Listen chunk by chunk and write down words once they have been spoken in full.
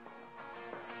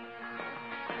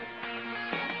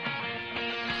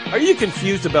Are you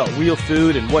confused about real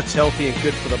food and what's healthy and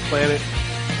good for the planet?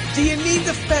 Do you need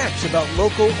the facts about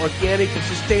local, organic, and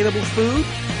sustainable food?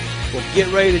 Well, get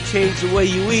ready to change the way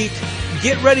you eat.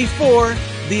 Get ready for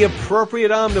The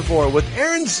Appropriate Omnivore with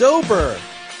Aaron Zober.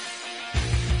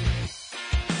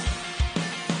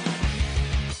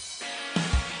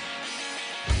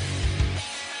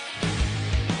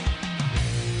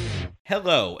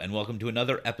 Hello, and welcome to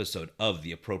another episode of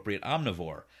The Appropriate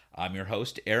Omnivore. I'm your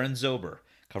host, Aaron Zober,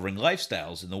 covering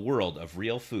lifestyles in the world of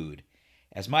real food.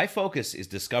 As my focus is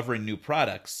discovering new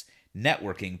products,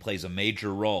 networking plays a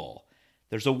major role.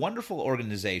 There's a wonderful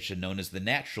organization known as the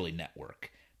Naturally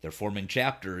Network. They're forming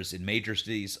chapters in major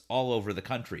cities all over the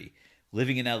country.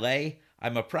 Living in LA,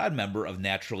 I'm a proud member of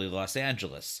Naturally Los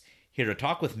Angeles. Here to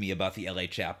talk with me about the LA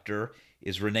chapter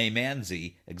is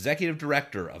Manzi, Executive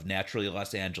Director of Naturally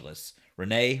Los Angeles.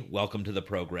 Renee, welcome to the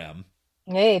program.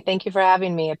 Hey, thank you for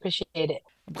having me. I appreciate it.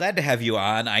 I'm glad to have you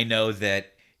on. I know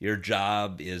that your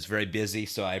job is very busy,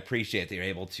 so I appreciate that you're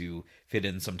able to fit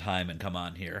in some time and come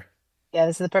on here. Yeah,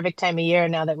 this is the perfect time of year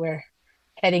now that we're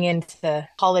heading into the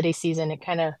holiday season.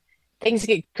 Things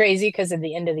get crazy because of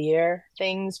the end of the year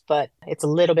things, but it's a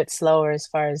little bit slower as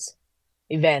far as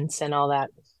events and all that.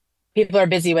 People are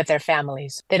busy with their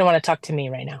families. They don't want to talk to me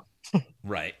right now.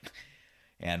 Right.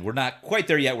 And we're not quite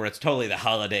there yet where it's totally the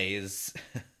holidays.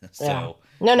 So yeah.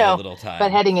 No, a little time. But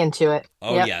heading into it.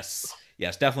 Oh, yep.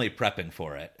 Yes, definitely prepping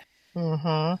for it.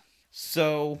 Mm-hmm.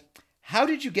 So how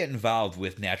did you get involved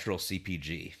with Natural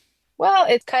CPG? Well,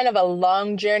 it's kind of a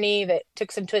long journey that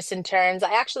took some twists and turns.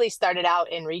 I actually started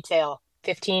out in retail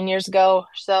 15 years ago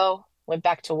or so, went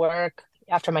back to work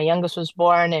after my youngest was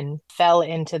born and fell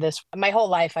into this. My whole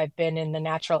life, I've been in the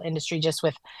natural industry just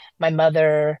with my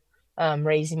mother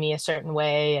raising me a certain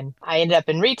way. And I ended up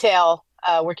in retail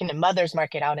working at Mother's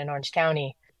Market out in Orange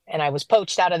County. And I was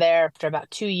poached out of there after about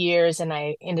 2 years. And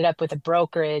I ended up with a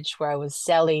brokerage where I was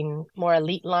selling more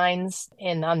elite lines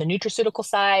on the nutraceutical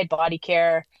side, body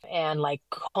care, and like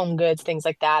home goods, things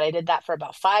like that. I did that for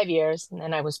about 5 years. And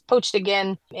then I was poached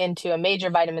again into a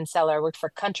major vitamin seller. I worked for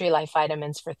Country Life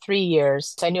Vitamins for 3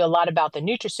 years. So I knew a lot about the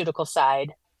nutraceutical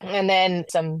side. And then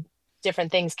some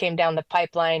different things came down the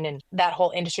pipeline, and that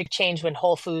whole industry changed when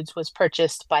Whole Foods was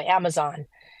purchased by Amazon.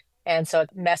 And so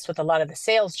it messed with a lot of the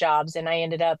sales jobs, and I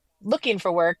ended up looking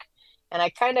for work. And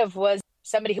I kind of was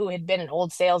somebody who had been an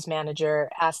old sales manager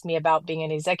asked me about being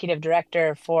an executive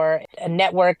director for a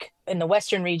network in the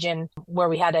Western region where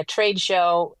we had a trade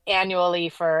show annually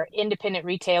for independent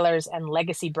retailers and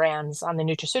legacy brands on the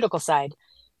nutraceutical side.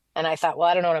 And I thought, well,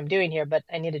 I don't know what I'm doing here, but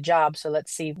I need a job. So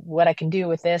let's see what I can do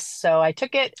with this. So I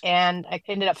took it and I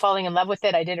ended up falling in love with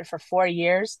it. I did it for 4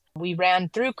 years. We ran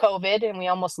through COVID and we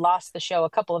almost lost the show a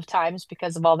couple of times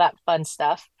because of all that fun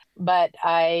stuff. But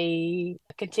I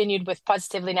continued with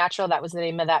Positively Natural. That was the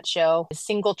name of that show. A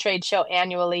single trade show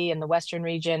annually in the Western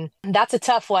region. That's a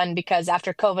tough one because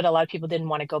after COVID, a lot of people didn't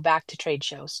want to go back to trade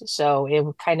shows. So it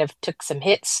kind of took some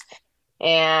hits.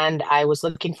 And I was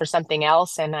looking for something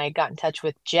else. And I got in touch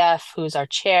with Jeff, who's our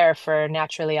chair for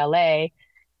Naturally LA.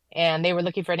 And they were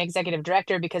looking for an executive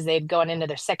director because they'd gone into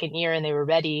their second year and they were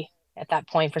ready at that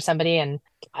point for somebody. And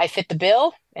I fit the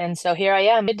bill. And so here I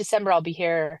am. Mid-December, I'll be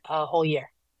here a whole year.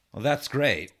 Well, that's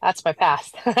great. That's my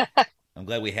past. I'm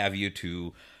glad we have you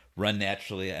to run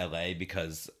Naturally LA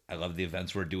because I love the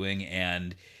events we're doing.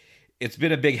 And it's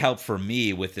been a big help for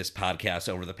me with this podcast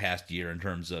over the past year in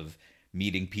terms of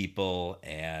meeting people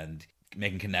and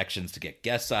making connections to get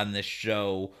guests on this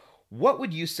show. What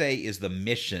would you say is the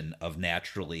mission of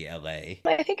Naturally LA?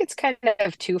 I think it's kind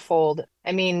of twofold.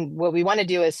 I mean, what we want to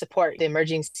do is support the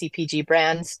emerging CPG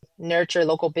brands, nurture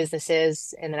local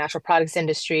businesses in the natural products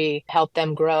industry, help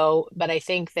them grow. But I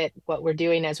think that what we're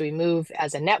doing as we move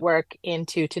as a network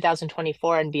into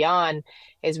 2024 and beyond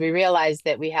is we realize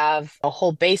that we have a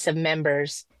whole base of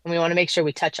members and we want to make sure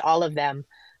we touch all of them.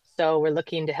 So we're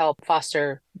looking to help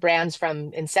foster brands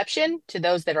from inception to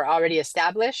those that are already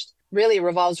established. Really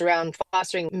revolves around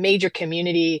fostering major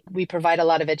community. We provide a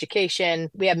lot of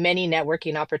education. We have many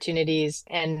networking opportunities,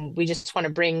 and we just want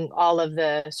to bring all of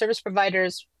the service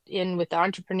providers in with the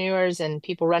entrepreneurs and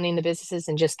people running the businesses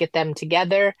and just get them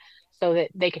together so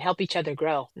that they can help each other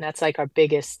grow. And that's like our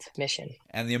biggest mission.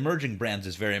 And the emerging brands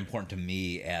is very important to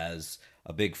me as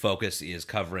a big focus is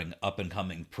covering up and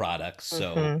coming products.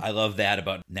 So I love that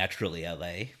about Naturally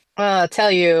LA. I'll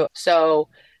tell you, so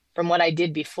from what I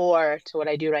did before to what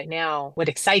I do right now, what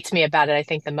excites me about it, I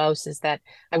think the most is that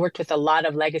I worked with a lot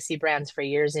of legacy brands for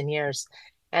years and years.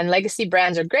 And legacy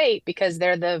brands are great because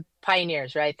they're the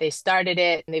pioneers, right? They started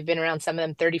it and they've been around, some of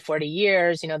them 30, 40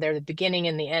 years. They're the beginning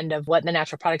and the end of what the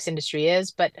natural products industry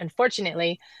is. But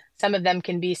unfortunately, some of them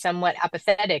can be somewhat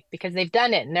apathetic because they've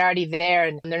done it and they're already there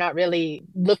and they're not really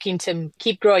looking to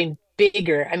keep growing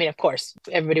bigger. I mean, of course,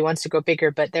 everybody wants to grow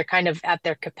bigger, but they're kind of at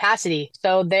their capacity.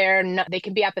 So they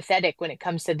can be apathetic when it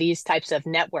comes to these types of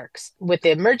networks. With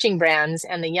the emerging brands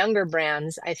and the younger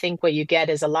brands, I think what you get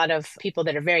is a lot of people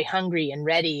that are very hungry and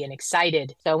ready and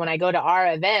excited. So when I go to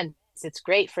our event, it's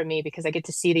great for me because I get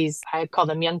to see these, I call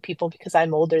them young people because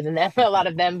I'm older than them, a lot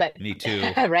of them, but Me too.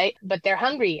 right. But they're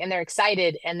hungry and they're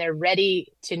excited and they're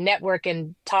ready to network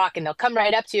and talk, and they'll come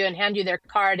right up to you and hand you their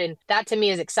card. And that to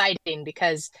me is exciting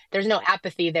because there's no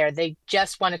apathy there. They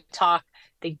just want to talk.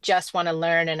 They just want to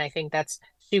learn. And I think that's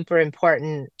super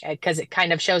important because it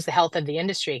kind of shows the health of the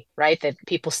industry, right? That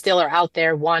people still are out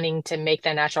there wanting to make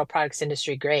the natural products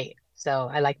industry great. So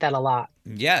I like that a lot.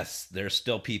 Yes, there's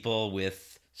still people with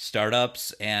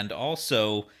startups and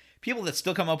also people that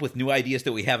still come up with new ideas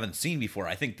that we haven't seen before.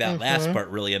 I think that last part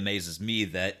really amazes me,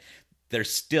 that there's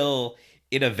still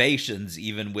innovations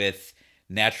even with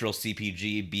natural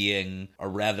CPG being a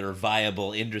rather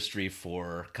viable industry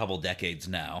for a couple decades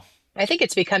now. I think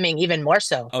it's becoming even more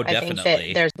so. Oh, I think definitely.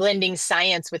 that there's blending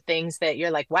science with things that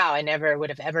you're like, wow, I never would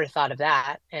have ever thought of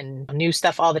that. And new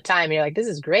stuff all the time. You're like, this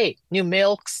is great. New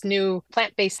milks, new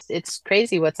plant-based. It's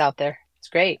crazy what's out there. It's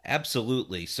great.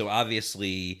 Absolutely. So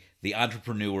obviously the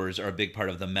entrepreneurs are a big part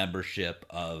of the membership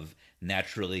of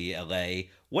Naturally LA.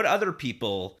 What other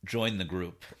people join the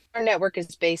group? Our network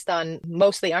is based on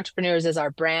mostly entrepreneurs as our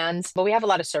brands, but we have a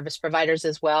lot of service providers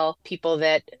as well. People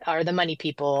that are the money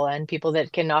people and people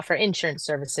that can offer insurance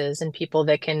services and people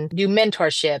that can do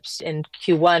mentorships. In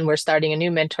Q1, we're starting a new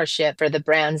mentorship for the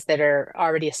brands that are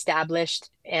already established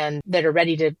and that are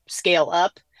ready to scale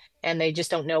up and they just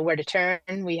don't know where to turn.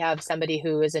 We have somebody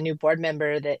who is a new board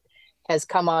member that has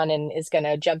come on and is going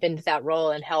to jump into that role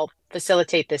and help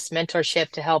facilitate this mentorship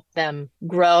to help them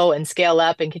grow and scale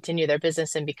up and continue their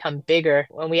business and become bigger.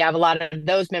 And we have a lot of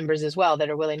those members as well that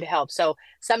are willing to help. So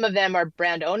some of them are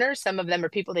brand owners. Some of them are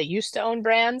people that used to own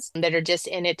brands that are just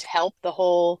in it to help the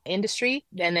whole industry.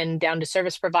 And then down to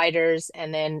service providers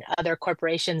and then other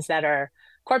corporations that are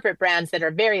corporate brands that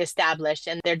are very established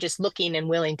and they're just looking and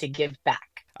willing to give back.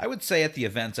 I would say at the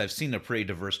events, I've seen a pretty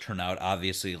diverse turnout.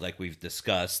 Obviously, like we've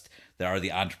discussed, there are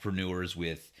the entrepreneurs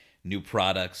with new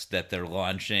products that they're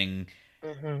launching.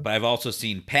 But I've also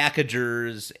seen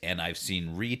packagers and I've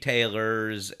seen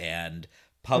retailers and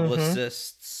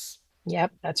publicists.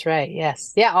 Yep, that's right.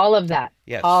 Yes. Yeah, all of that.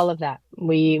 Yes. All of that.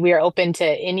 We are open to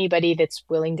anybody that's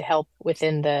willing to help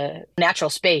within the natural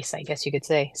space, I guess you could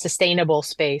say, sustainable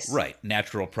space. Right,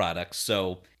 natural products.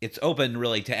 So it's open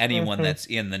really to anyone that's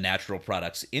in the natural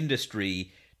products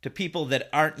industry, to people that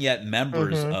aren't yet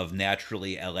members of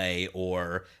Naturally LA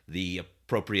or the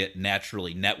appropriate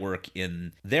Naturally network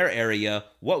in their area.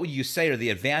 What would you say are the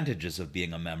advantages of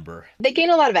being a member? They gain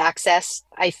a lot of access.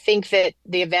 I think that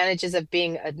the advantages of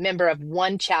being a member of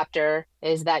one chapter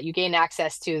is that you gain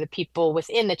access to the people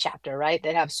within the chapter, right?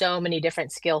 That have so many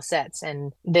different skill sets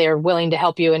and they're willing to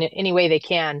help you in any way they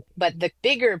can. But the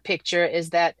bigger picture is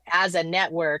that as a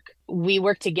network, we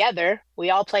work together.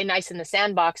 We all play nice in the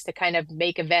sandbox to kind of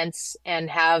make events and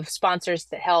have sponsors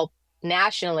that help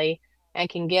nationally and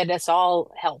can get us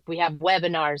all help. We have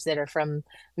webinars that are from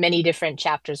many different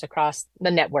chapters across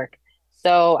the network.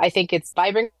 So I think it's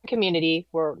vibrant community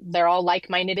where they're all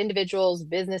like-minded individuals,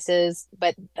 businesses,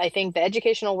 but I think the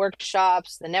educational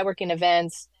workshops, the networking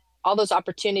events, all those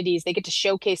opportunities, they get to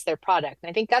showcase their product. And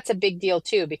I think that's a big deal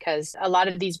too, because a lot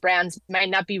of these brands might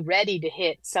not be ready to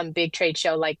hit some big trade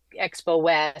show like Expo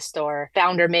West or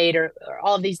Founder Made or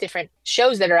all of these different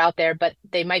shows that are out there, but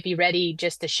they might be ready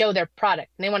just to show their product.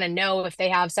 And they want to know if they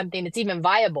have something that's even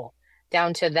viable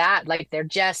down to that, like they're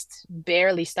just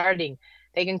barely starting.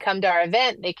 They can come to our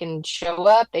event, they can show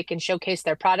up, they can showcase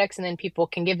their products, and then people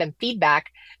can give them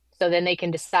feedback. So then they can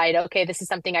decide, okay, this is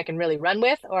something I can really run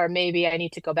with, or maybe I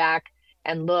need to go back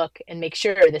and look and make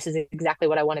sure this is exactly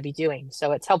what I want to be doing.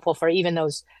 So it's helpful for even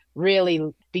those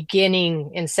really beginning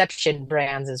inception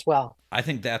brands as well. I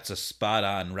think that's a spot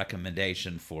on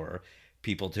recommendation for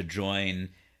people to join,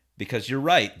 because you're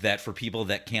right that for people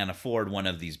that can't afford one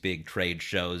of these big trade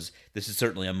shows, this is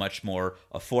certainly a much more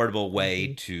affordable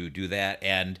way to do that.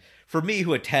 And for me,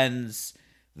 who attends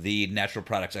the Natural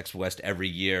Products Expo West every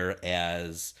year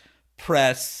as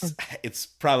press, it's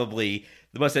probably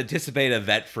the most anticipated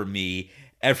event for me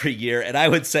every year. And I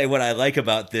would say what I like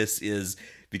about this is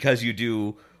because you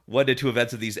do 1 to 2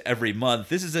 events of these every month,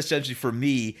 this is essentially for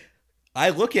me,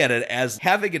 I look at it as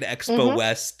having an Expo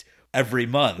West every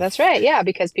That's month. right. Yeah,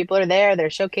 because people are there, they're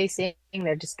showcasing,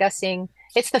 they're discussing.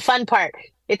 It's the fun part.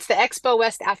 It's the Expo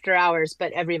West after hours,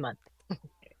 but every month.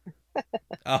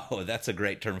 Oh, that's a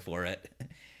great term for it.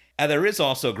 And there is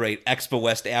also great Expo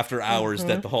West after hours Mm-hmm.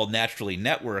 that the whole Naturally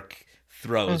Network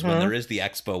throws when Mm-hmm. there is the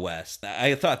Expo West.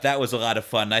 I thought that was a lot of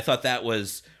fun. I thought that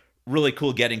was really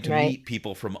cool getting to Right. meet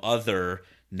people from other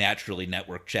Naturally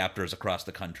Network chapters across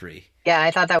the country. Yeah,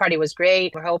 I thought that party was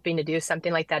great. We're hoping to do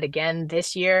something like that again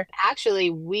this year. Actually,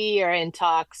 we are in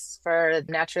talks for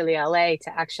Naturally LA to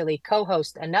actually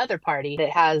co-host another party that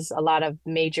has a lot of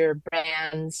major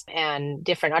brands and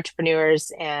different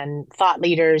entrepreneurs and thought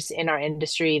leaders in our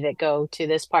industry that go to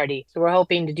this party. So we're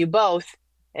hoping to do both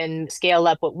and scale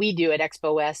up what we do at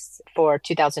Expo West for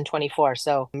 2024.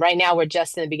 So right now we're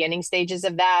just in the beginning stages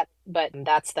of that, but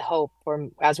that's the hope for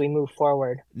as we move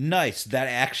forward. Nice. That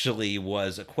actually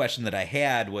was a question that I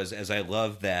had was as I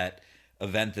love that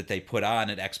event that they put on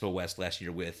at Expo West last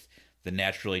year with the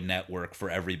Naturally Network for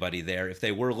everybody there. If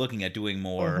they were looking at doing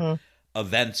more Mhm.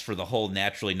 events for the whole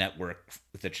Naturally Network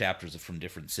with the chapters from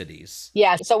different cities.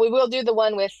 Yeah, so we will do the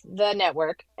one with the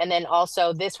network. And then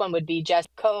also this one would be just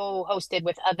co-hosted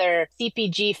with other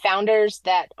CPG founders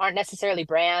that aren't necessarily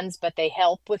brands, but they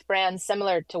help with brands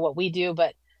similar to what we do,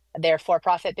 but they're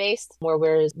for-profit based,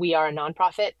 whereas we are a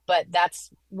nonprofit. But that's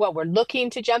what we're looking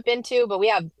to jump into. But we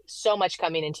have so much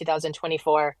coming in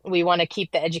 2024. We want to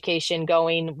keep the education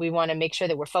going. We want to make sure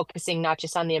that we're focusing not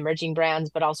just on the emerging brands,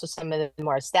 but also some of the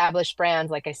more established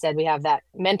brands. Like I said, we have that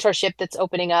mentorship that's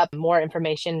opening up, more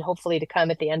information hopefully to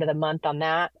come at the end of the month on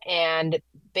that. And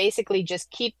basically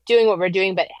just keep doing what we're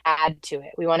doing, but add to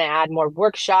it. We want to add more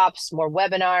workshops, more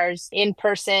webinars in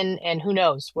person, and who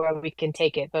knows where we can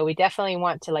take it. But we definitely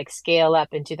want to like scale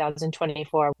up in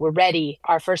 2024. We're ready.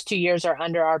 Our first 2 years are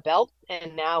under our belt,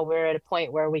 and now we're at a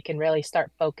point where we can really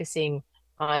start focusing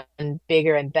on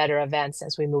bigger and better events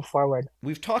as we move forward.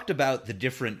 We've talked about the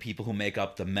different people who make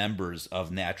up the members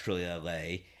of Naturally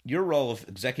LA. Your role of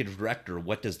executive director,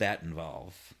 what does that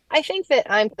involve? I think that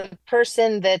I'm the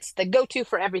person that's the go-to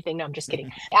for everything. No, I'm just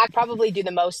kidding. I probably do the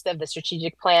most of the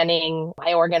strategic planning.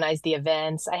 I organize the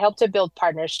events. I help to build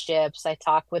partnerships. I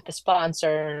talk with the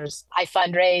sponsors. I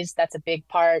fundraise. That's a big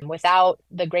part. Without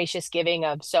the gracious giving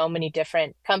of so many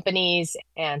different companies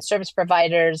and service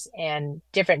providers and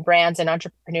different brands and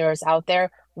entrepreneurs out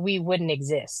there, we wouldn't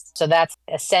exist. So that's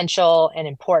essential and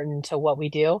important to what we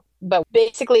do. But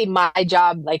basically, my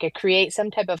job, like, I create some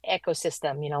type of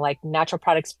ecosystem, like natural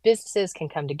products businesses can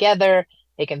come together,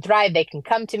 they can thrive, they can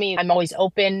come to me. I'm always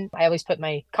open. I always put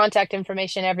my contact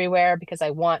information everywhere because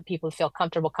I want people to feel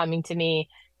comfortable coming to me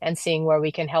and seeing where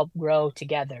we can help grow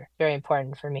together. Very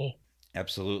important for me.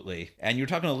 Absolutely. And you're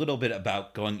talking a little bit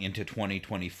about going into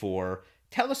 2024.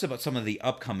 Tell us about some of the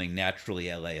upcoming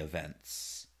Naturally LA events.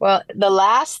 Well, the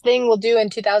last thing we'll do in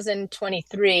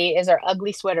 2023 is our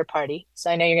ugly sweater party.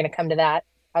 So I know you're going to come to that.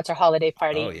 That's our holiday Oh,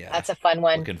 party. yeah. That's a fun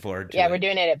one. Looking forward to Yeah, we're it.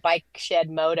 doing it at Bike Shed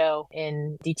Moto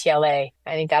in DTLA.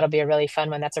 I think that'll be a really fun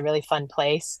one. That's a really fun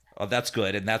place, Oh, that's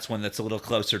good. And that's one that's a little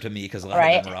closer to me because a lot of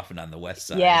right? them are often on the west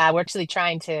side. Yeah, we're actually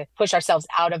trying to push ourselves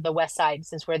out of the West Side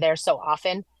since we're there so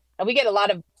often. And we get a lot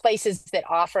of places that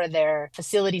offer their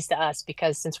facilities to us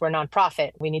because since we're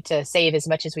nonprofit, we need to save as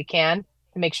much as we can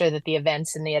to make sure that the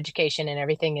events and the education and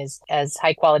everything is as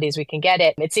high quality as we can get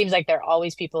it. It seems like there are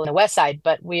always people in the West Side,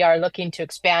 but we are looking to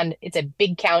expand. It's a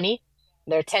big county.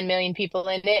 There are 10 million people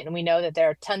in it, and we know that there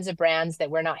are tons of brands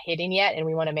that we're not hitting yet, and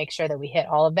we want to make sure that we hit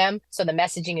all of them. So the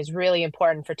messaging is really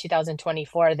important for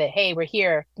 2024 that, hey, we're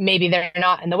here. Maybe they're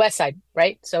not in the West Side,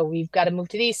 right? So we've got to move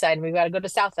to the East Side, and we've got to go to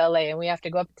South LA, and we have to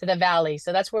go up to the Valley.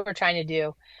 So that's what we're trying to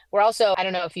do. We're also, I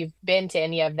don't know if you've been to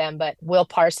any of them, but Will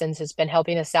Parsons has been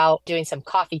helping us out doing some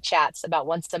coffee chats about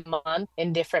once a month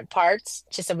in different parts.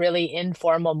 Just a really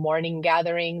informal morning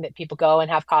gathering that people go and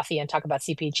have coffee and talk about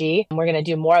CPG. And we're going to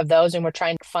do more of those, and we're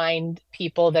trying to find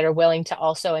people that are willing to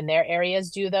also in their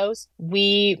areas do those.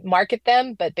 We market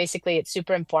them, but basically it's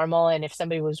super informal. And if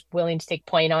somebody was willing to take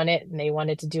point on it and they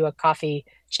wanted to do a coffee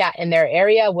chat in their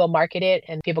area, we'll market it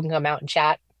and people can come out and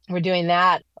chat. We're doing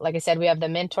that. Like I said, we have the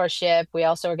mentorship. We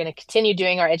also are going to continue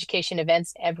doing our education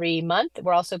events every month.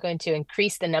 We're also going to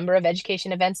increase the number of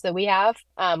education events that we have,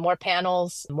 more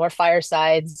panels, more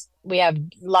firesides. We have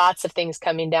lots of things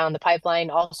coming down the pipeline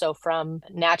also from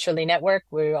Naturally Network.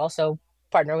 We also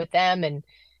partner with them and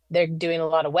they're doing a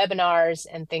lot of webinars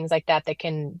and things like that that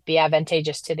can be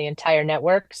advantageous to the entire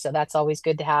network. So that's always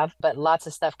good to have. But lots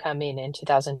of stuff coming in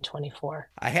 2024.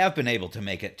 I have been able to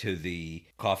make it to the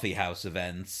coffee house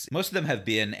events. Most of them have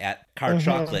been at Car Mm-hmm.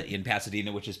 Chocolate in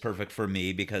Pasadena, which is perfect for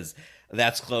me because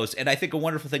that's close. And I think a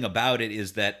wonderful thing about it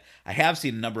is that I have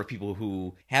seen a number of people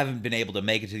who haven't been able to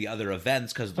make it to the other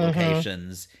events because of the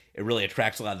locations. It really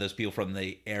attracts a lot of those people from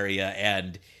the area.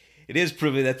 And it is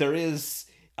proving that there is,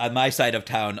 on my side of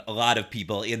town, a lot of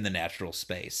people in the natural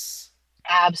space.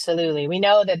 Absolutely. We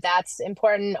know that that's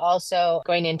important also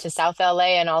going into South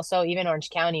LA and also even Orange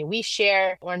County. We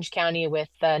share Orange County with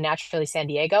Naturally San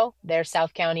Diego. They're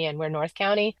South County and we're North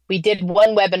County. We did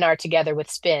one webinar together with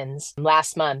Spins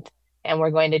last month. And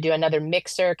we're going to do another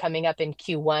mixer coming up in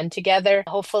Q1 together,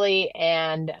 hopefully,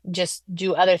 and just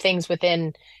do other things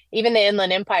within even the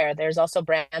Inland Empire. There's also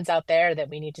brands out there that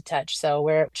we need to touch. So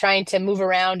we're trying to move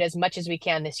around as much as we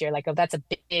can this year. Like, that's a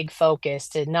big focus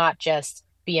to not just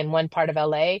be in one part of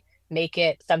LA, make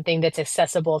it something that's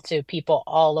accessible to people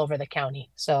all over the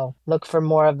county. So look for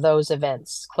more of those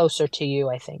events closer to you,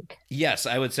 I think. Yes,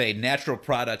 I would say natural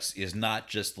products is not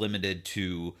just limited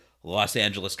to Los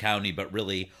Angeles County, but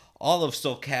really all of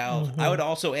SoCal. I would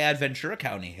also add Ventura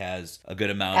County has a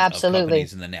good amount of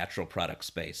companies in the natural product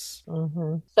space.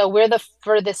 So we're the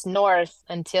furthest north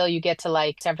until you get to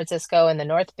like San Francisco and the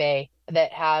North Bay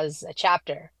that has a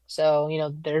chapter. So,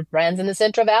 there are brands in the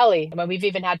Central Valley. I mean, we've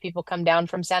even had people come down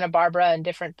from Santa Barbara and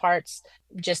different parts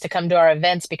just to come to our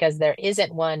events because there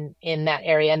isn't one in that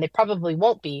area, and they probably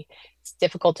won't be. It's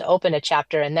difficult to open a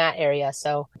chapter in that area.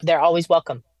 So they're always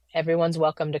welcome. Everyone's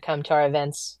welcome to come to our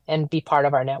events and be part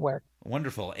of our network.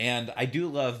 Wonderful. And I do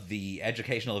love the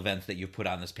educational events that you've put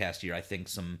on this past year. I think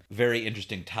some very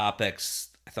interesting topics.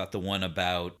 I thought the one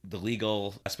about the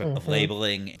legal aspect of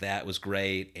labeling, that was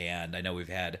great. And I know we've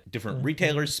had different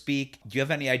retailers speak. Do you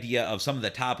have any idea of some of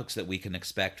the topics that we can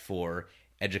expect for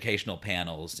educational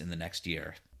panels in the next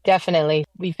year? Definitely.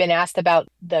 We've been asked about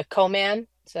the co-man.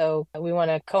 So we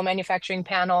want a co-manufacturing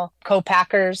panel,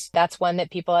 co-packers. That's one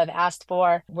that people have asked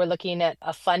for. We're looking at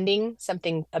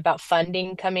something about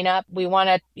funding coming up. We want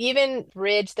to even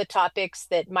bridge the topics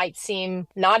that might seem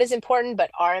not as important,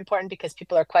 but are important because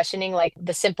people are questioning, like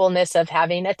the simpleness of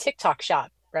having a TikTok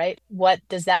shop, right? What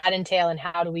does that entail and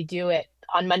how do we do it?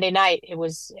 On Monday night, it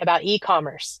was about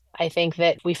e-commerce. I think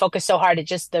that we focus so hard at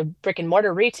just the brick and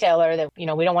mortar retailer that, we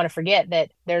don't want to forget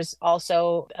that there's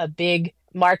also a big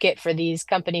market for these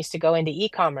companies to go into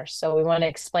e-commerce. So we want to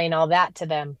explain all that to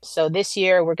them. So this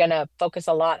year, we're going to focus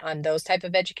a lot on those type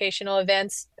of educational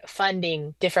events,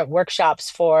 funding different workshops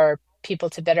for people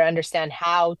to better understand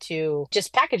how to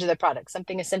just package their products.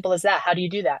 Something as simple as that. How do you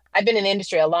do that? I've been in the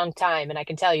industry a long time, and I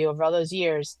can tell you over all those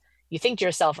years, you think to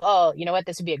yourself, oh, you know what,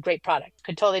 this would be a great product.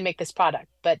 Could totally make this product.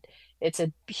 But it's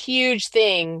a huge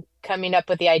thing coming up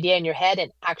with the idea in your head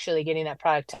and actually getting that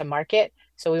product to market.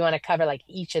 So we want to cover like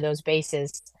each of those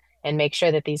bases and make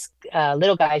sure that these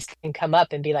little guys can come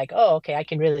up and be like, oh, okay, I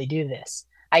can really do this.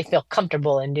 I feel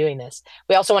comfortable in doing this.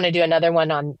 We also want to do another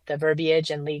one on the verbiage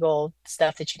and legal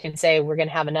stuff that you can say. We're going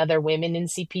to have another Women in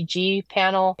CPG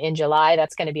panel in July.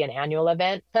 That's going to be an annual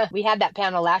event. We had that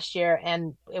panel last year,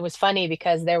 and it was funny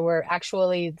because there were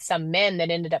actually some men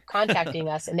that ended up contacting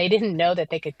us, and they didn't know that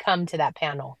they could come to that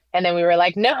panel. And then we were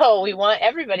like, no, we want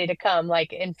everybody to come.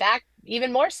 Like, in fact,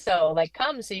 even more so, like,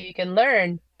 come so you can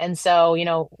learn. And so,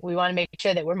 we want to make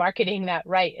sure that we're marketing that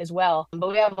right as well.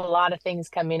 But we have a lot of things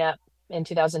coming up in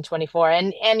 2024.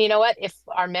 And you know what? If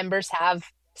our members have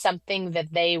something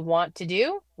that they want to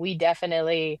do, we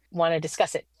definitely want to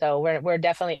discuss it. So we're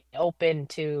definitely open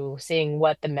to seeing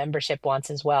what the membership wants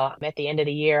as well. At the end of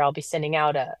the year, I'll be sending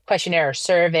out a questionnaire or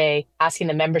survey asking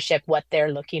the membership what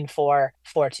they're looking for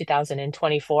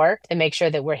 2024 to make sure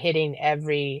that we're hitting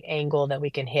every angle that we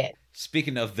can hit.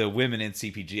 Speaking of the women in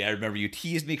CPG, I remember you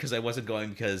teased me because I wasn't going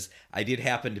because I did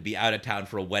happen to be out of town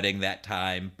for a wedding that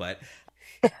time, but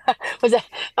Was that?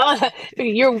 Oh,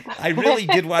 I really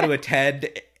did want to attend,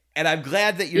 and I'm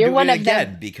glad that you're doing it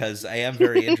again because I am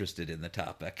very interested in the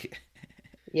topic.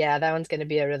 Yeah, that one's going to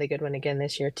be a really good one again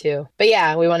this year too. But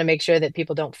yeah, we want to make sure that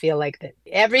people don't feel like that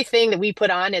everything that we put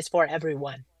on is for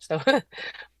everyone. So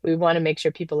we want to make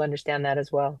sure people understand that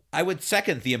as well. I would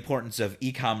second the importance of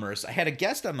e-commerce. I had a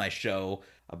guest on my show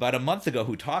about a month ago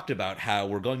who talked about how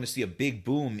we're going to see a big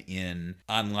boom in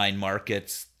online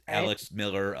markets. Right. Alex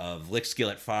Miller of Lick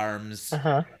Skillet Farms.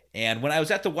 And when I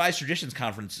was at the Wise Traditions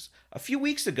Conference a few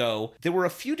weeks ago, there were a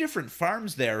few different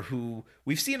farms there who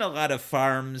we've seen a lot of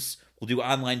farms will do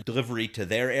online delivery to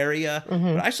their area.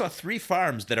 But I saw 3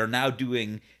 farms that are now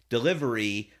doing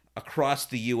delivery across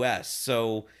the U.S.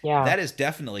 So that is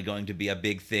definitely going to be a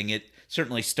big thing.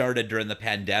 certainly started during the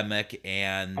pandemic,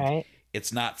 and right?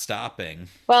 it's not stopping.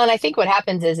 Well, and I think what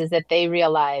happens is that they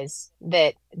realize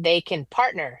that they can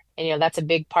partner. And, that's a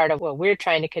big part of what we're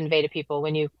trying to convey to people.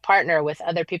 When you partner with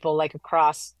other people like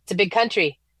across, it's a big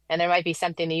country. And there might be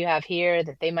something that you have here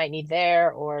that they might need there,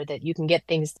 or that you can get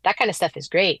things. That kind of stuff is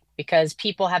great because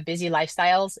people have busy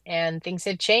lifestyles and things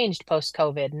have changed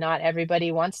post-COVID. Not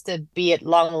everybody wants to be at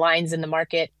long lines in the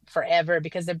market forever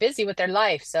because they're busy with their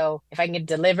life. So if I can get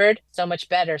delivered, so much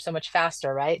better, so much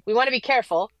faster, right? We want to be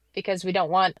careful because we don't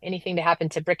want anything to happen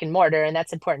to brick and mortar. And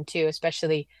that's important too,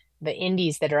 especially the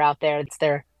indies that are out there. It's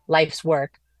their life's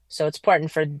work. So it's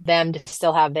important for them to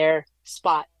still have their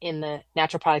spot in the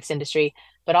natural products industry,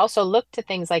 but also look to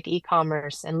things like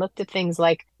e-commerce and look to things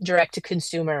like direct to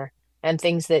consumer and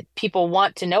things that people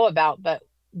want to know about, but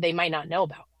they might not know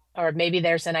about. Or maybe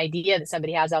there's an idea that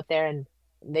somebody has out there and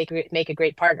they could make a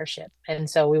great partnership. And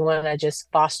so we want to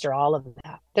just foster all of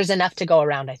that. There's enough to go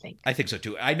around, I think. I think so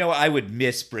too. I know I would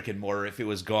miss brick and mortar if it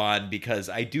was gone because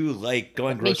I do like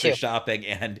going grocery shopping,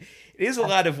 and it is a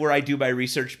lot of where I do my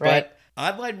research, but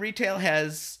online retail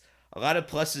has a lot of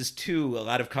pluses too. A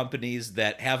lot of companies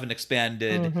that haven't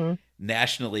expanded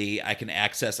nationally I can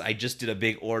access. I just did a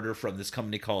big order from this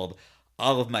company called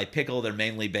All of My Pickle. They're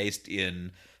mainly based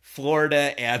in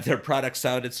Florida, and their product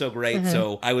sounded so great.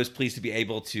 So I was pleased to be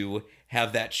able to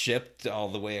have that shipped all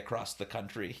the way across the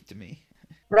country to me.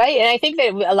 Right. And I think that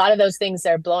a lot of those things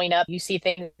are blowing up. You see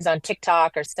things on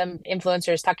TikTok or some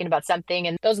influencers talking about something,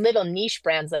 and those little niche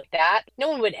brands like that, no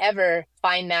one would ever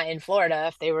find that in Florida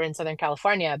if they were in Southern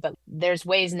California. But there's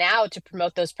ways now to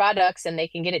promote those products and they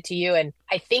can get it to you. And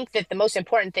I think that the most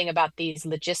important thing about these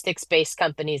logistics-based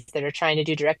companies that are trying to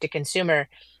do direct to consumer,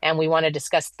 and we want to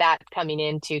discuss that coming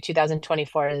into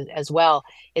 2024 as well,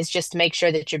 is just to make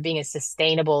sure that you're being as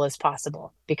sustainable as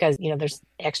possible. Because, there's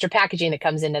extra packaging that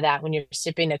comes into that. When you're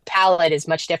shipping a pallet is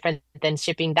much different than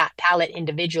shipping that pallet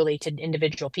individually to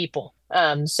individual people.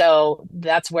 So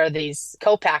that's where these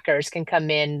co-packers can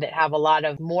come in that have a lot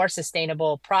of more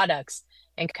sustainable products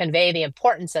and convey the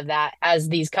importance of that as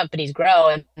these companies grow.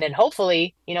 And then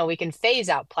hopefully, we can phase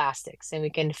out plastics and we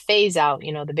can phase out,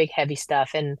 the big heavy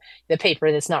stuff and the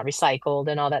paper that's not recycled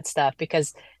and all that stuff,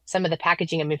 because some of the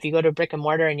packaging, if you go to a brick and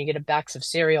mortar and you get a box of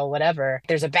cereal, whatever,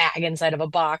 there's a bag inside of a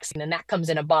box, and then that comes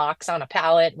in a box on a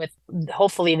pallet with,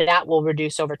 hopefully that will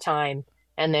reduce over time,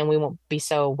 and then we won't be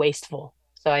so wasteful.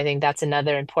 So I think that's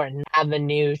another important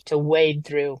avenue to wade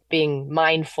through, being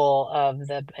mindful of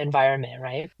the environment,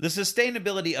 right? The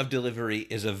sustainability of delivery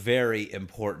is a very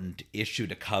important issue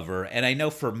to cover. And I know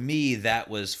for me, that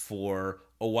was for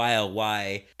a while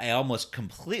why I almost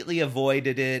completely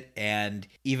avoided it, and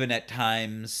even at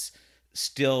times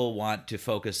still want to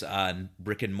focus on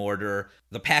brick and mortar.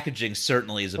 The packaging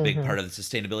certainly is a big part of the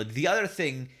sustainability. The other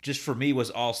thing just for me was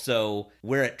also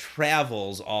where it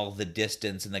travels, all the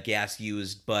distance and the gas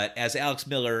used. But as Alex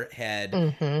Miller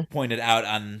had pointed out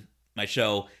on my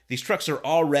show, these trucks are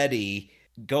already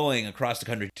going across the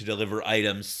country to deliver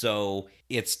items, so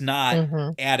it's not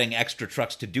adding extra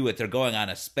trucks to do it. They're going on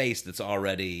a space that's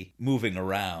already moving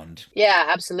around. Yeah,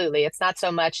 absolutely. It's not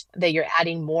so much that you're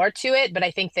adding more to it, but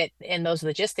I think that in those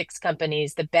logistics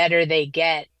companies, the better they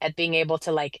get at being able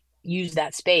to use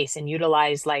that space and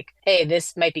utilize hey,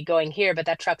 this might be going here, but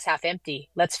that truck's half empty.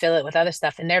 Let's fill it with other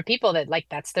stuff. And there are people that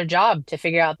that's their job, to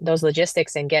figure out those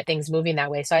logistics and get things moving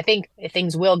that way. So I think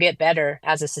things will get better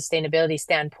as a sustainability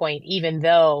standpoint, even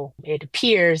though it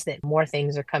appears that more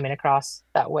things are coming across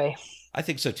that way. I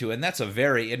think so too. And that's a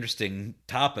very interesting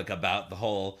topic about the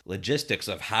whole logistics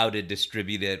of how to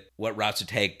distribute it, what routes to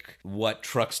take, what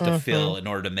trucks to fill in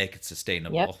order to make it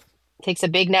sustainable. Yep. Takes a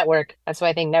big network. That's why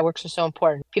I think networks are so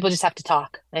important. People just have to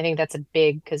talk. I think that's a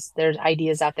big, because there's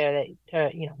ideas out there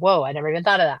that, whoa, I never even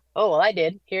thought of that. Oh, well, I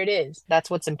did. Here it is. That's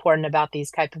what's important about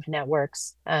these type of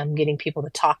networks, getting people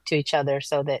to talk to each other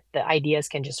so that the ideas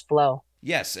can just flow.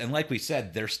 Yes, and like we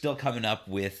said, they're still coming up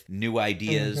with new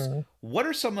ideas. What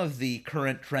are some of the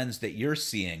current trends that you're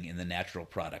seeing in the natural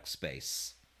product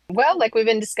space? Well, like we've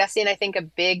been discussing, I think a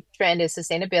big trend is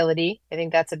sustainability. I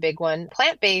think that's a big one.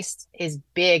 Plant-based is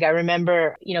big. I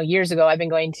remember, years ago, I've been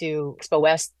going to Expo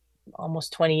West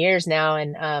almost 20 years now.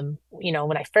 And,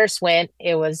 when I first went,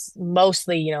 it was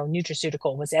mostly,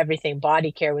 nutraceutical was everything.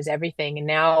 Body care was everything. And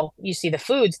now you see the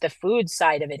food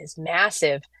side of it is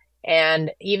massive. And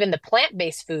even the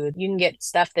plant-based food, you can get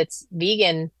stuff that's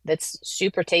vegan, that's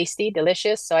super tasty,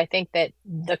 delicious. So I think that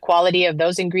the quality of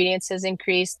those ingredients has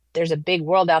increased. There's a big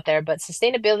world out there, but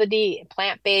sustainability,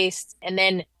 plant-based, and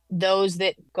then those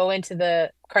that go into the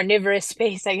carnivorous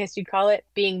space, I guess you'd call it,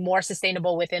 being more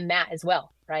sustainable within that as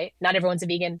well, right? Not everyone's a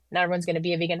vegan. Not everyone's going to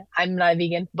be a vegan. I'm not a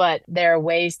vegan, but there are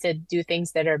ways to do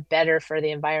things that are better for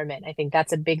the environment. I think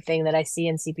that's a big thing that I see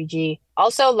in CPG.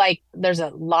 Also, like there's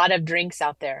a lot of drinks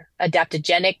out there,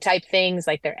 adaptogenic type things,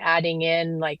 like they're adding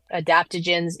in like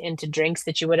adaptogens into drinks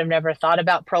that you would have never thought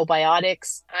about,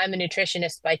 probiotics. I'm a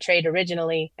nutritionist by trade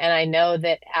originally, and I know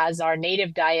that as our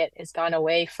native diet has gone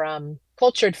away from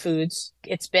cultured foods,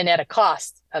 it's been at a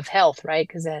cost of health, right?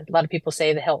 Because a lot of people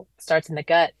say the health starts in the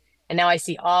gut. And now I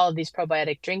see all of these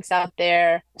probiotic drinks out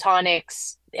there,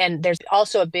 tonics, and there's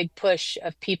also a big push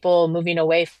of people moving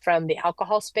away from the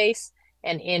alcohol space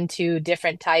and into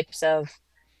different types of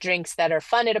drinks that are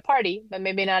fun at a party, but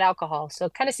maybe not alcohol. So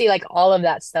kind of see like all of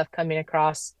that stuff coming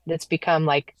across that's become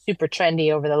like super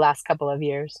trendy over the last couple of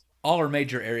years. All are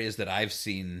major areas that I've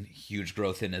seen huge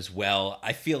growth in as well.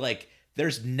 I feel like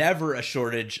there's never a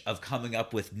shortage of coming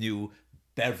up with new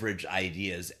beverage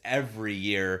ideas. Every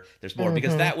year there's more,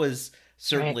 because that was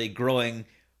certainly growing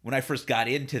when I first got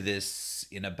into this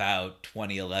in about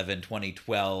 2011,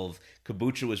 2012.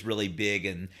 Kombucha was really big,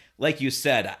 and like you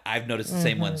said, I've noticed the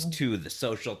same ones too, the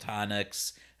social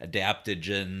tonics,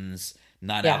 adaptogens,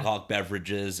 non-alcoholic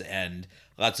beverages, and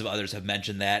lots of others have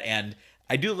mentioned that. And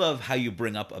I do love how you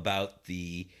bring up about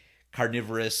the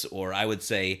carnivorous, or I would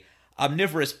say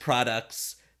omnivorous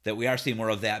products, that we are seeing more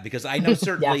of that, because I know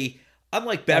certainly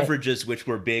unlike beverages, which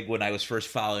were big when I was first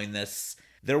following this,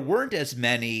 there weren't as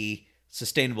many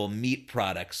sustainable meat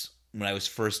products when I was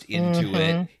first into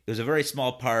it. It was a very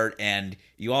small part, and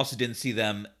you also didn't see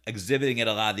them exhibiting at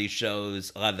a lot of these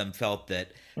shows. A lot of them felt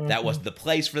that that wasn't the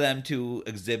place for them to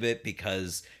exhibit,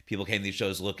 because people came to these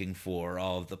shows looking for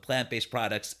all of the plant-based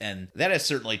products, and that has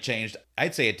certainly changed.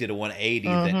 I'd say it did a 180,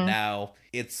 that now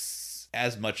it's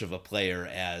as much of a player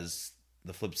as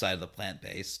the flip side of the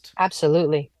plant-based.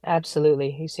 Absolutely.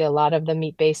 Absolutely. You see a lot of the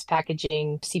meat-based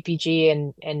packaging, CPG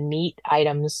and meat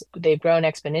items. They've grown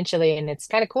exponentially, and it's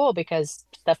kind of cool because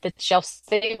stuff that's shelf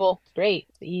stable, great.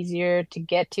 It's easier to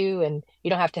get to, and you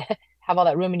don't have to have all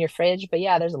that room in your fridge. But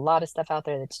yeah, there's a lot of stuff out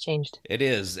there that's changed. It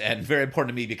is, and very important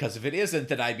to me, because if it isn't,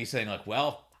 then I'd be saying like,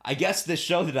 well, I guess this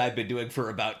show that I've been doing for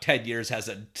about 10 years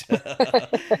hasn't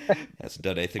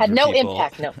done anything Had for no people.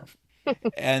 impact, no.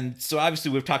 And so obviously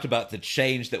we've talked about the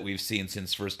change that we've seen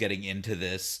since first getting into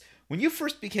this. When you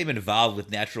first became involved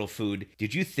with natural food,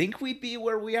 did you think we'd be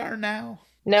where we are now?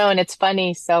 No, and it's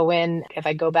funny. So if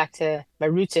I go back to my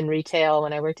roots in retail,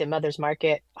 when I worked at Mother's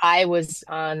Market, I was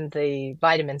on the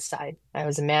vitamin side. I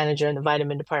was a manager in the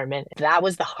vitamin department. That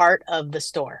was the heart of the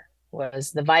store,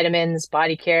 was the vitamins,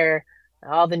 body care,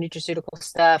 all the nutraceutical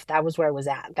stuff. That was where it was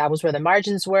at. That was where the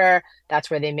margins were. That's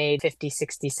where they made 50,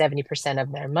 60, 70%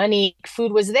 of their money.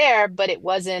 Food was there, but it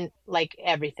wasn't like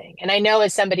everything. And I know,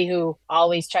 as somebody who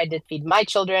always tried to feed my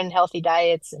children healthy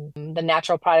diets and the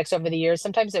natural products over the years,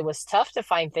 sometimes it was tough to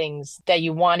find things that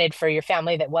you wanted for your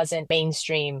family that wasn't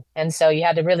mainstream. And so you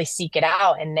had to really seek it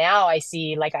out. And now I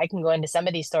see, like, I can go into some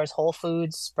of these stores, Whole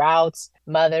Foods, Sprouts,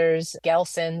 Mother's,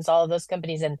 Gelson's, all of those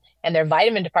companies, and their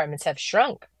vitamin departments have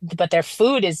shrunk, but their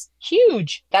food is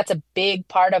huge. That's a big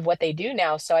part of what they do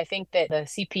now. So I think that the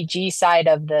CPG side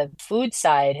of the food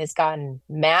side has gotten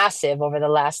massive over the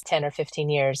last 10 or 15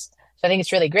 years. So I think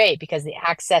it's really great because the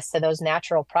access to those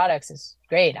natural products is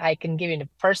great. I can give you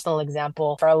a personal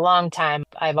example. For a long time,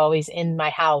 I've always in my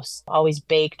house, always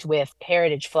baked with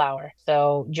heritage flour.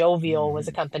 So Jovial was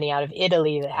a company out of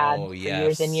Italy that had for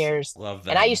years and years. Love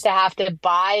that. And I used to have to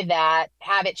buy that,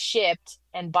 have it shipped,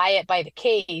 and buy it by the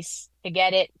case to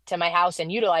get it to my house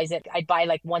and utilize it. I'd buy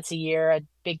like once a year a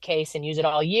big case and use it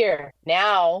all year.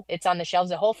 Now it's on the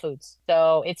shelves at Whole Foods.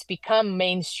 So it's become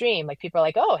mainstream. Like people are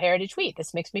like, oh, heritage wheat,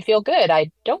 this makes me feel good. I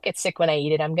don't get sick when I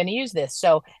eat it. I'm going to use this.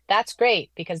 So that's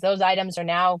great because those items are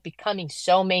now becoming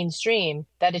so mainstream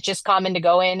that it's just common to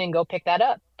go in and go pick that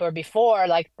up. Or before,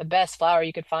 like the best flour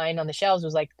you could find on the shelves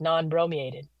was like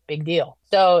non-bromiated. Big deal.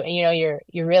 So,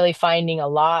 you're really finding a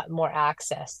lot more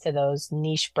access to those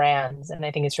niche brands. And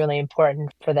I think it's really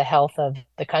important for the health of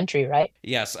the country, right?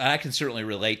 Yes, I can certainly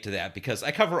relate to that because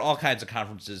I cover all kinds of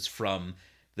conferences, from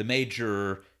the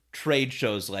major trade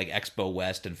shows like Expo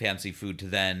West and Fancy Food to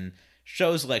then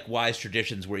shows like Wise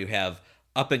Traditions, where you have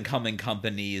up-and-coming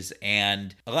companies.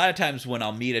 And a lot of times when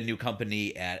I'll meet a new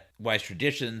company at Wise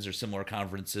Traditions or similar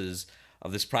conferences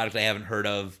of this product I haven't heard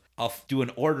of, I'll do an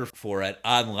order for it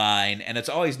online. And it's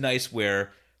always nice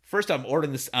where first I'm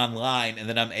ordering this online and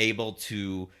then I'm able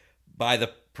to buy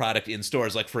the product in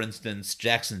stores. Like, for instance,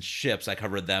 Jackson's Chips, I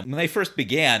covered them when they first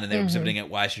began and they were exhibiting at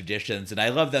Wise Traditions. And I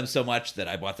love them so much that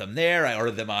I bought them there. I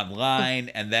ordered them online.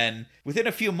 And then within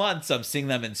a few months, I'm seeing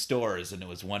them in stores, and it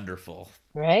was wonderful.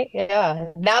 Right?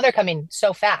 Yeah. Now they're coming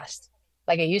so fast.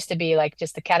 Like it used to be like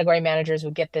just the category managers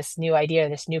would get this new idea,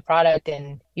 this new product,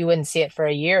 and you wouldn't see it for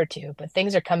a year or two. But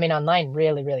things are coming online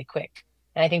really, really quick.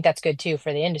 And I think that's good too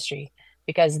for the industry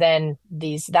because then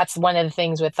that's one of the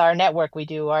things with our network. We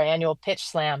do our annual pitch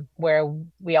slam where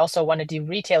we also want to do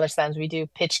retailer slams. We do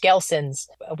pitch Gelson's.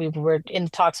 We were in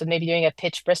talks with maybe doing a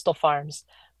pitch Bristol Farms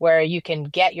where you can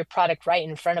get your product right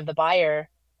in front of the buyer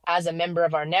as a member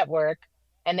of our network,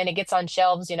 and then it gets on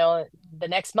shelves, the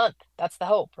next month. That's the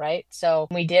hope, right? So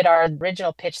we did our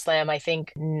original pitch slam. I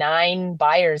think 9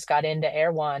 buyers got into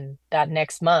Erewhon that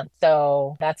next month.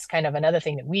 So that's kind of another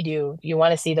thing that we do. You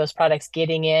want to see those products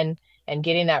getting in and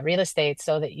getting that real estate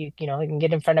so that you can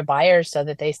get in front of buyers so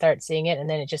that they start seeing it, and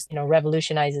then it just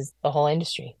revolutionizes the whole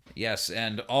industry. Yes,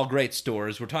 and all great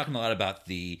stores. We're talking a lot about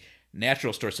the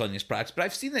natural stores selling these products, but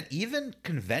I've seen that even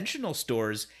conventional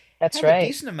stores That's have right. a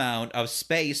decent amount of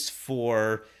space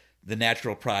for the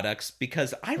natural products,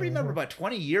 because I remember about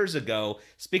 20 years ago,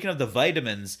 speaking of the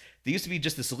vitamins, there used to be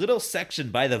just this little section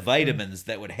by the vitamins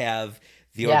that would have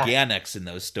the Yeah. organics in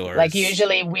those stores. Like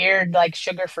usually weird, like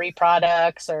sugar-free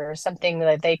products or something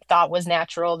that they thought was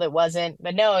natural that wasn't.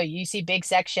 But no, you see big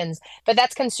sections, but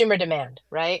that's consumer demand,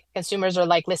 right? Consumers are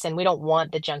like, listen, we don't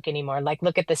want the junk anymore. Like,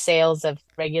 look at the sales of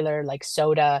regular like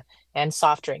soda and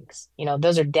soft drinks.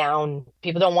 Those are down.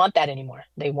 People don't want that anymore.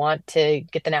 They want to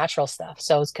get the natural stuff.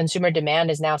 So consumer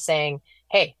demand is now saying,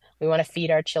 hey, we want to feed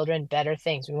our children better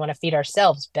things. We want to feed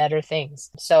ourselves better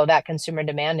things. So that consumer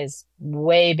demand is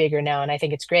way bigger now. And I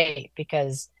think it's great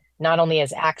because not only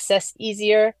is access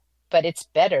easier, but it's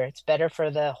better. It's better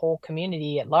for the whole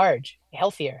community at large,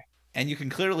 healthier. And you can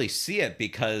clearly see it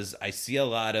because I see a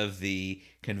lot of the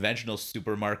conventional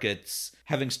supermarkets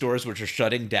having stores which are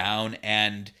shutting down.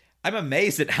 And I'm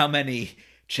amazed at how many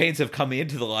chains have come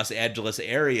into the Los Angeles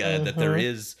area that there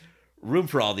is room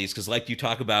for all these. Because like you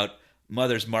talk about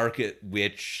Mother's Market,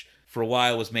 which for a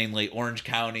while was mainly Orange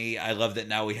County. I love that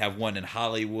now we have one in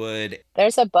Hollywood.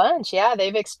 There's a bunch. Yeah,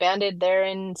 they've expanded there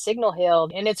in Signal Hill.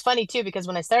 And it's funny too, because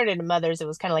when I started at Mother's, it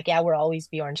was kind of like, yeah, we'll always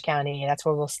be Orange County. That's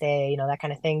where we'll stay, that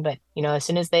kind of thing. But, as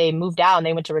soon as they moved out and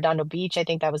they went to Redondo Beach, I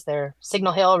think that was their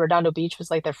Signal Hill. Redondo Beach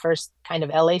was like their first kind of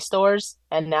LA stores.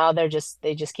 And now they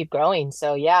just keep growing.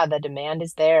 So yeah, the demand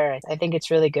is there. I think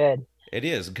it's really good. It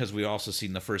is, because we also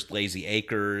seen the first Lazy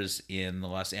Acres in the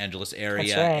Los Angeles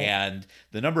area, That's right. and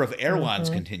the number of Erewhons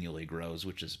continually grows,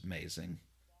 which is amazing.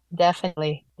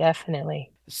 Definitely.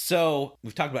 Definitely. So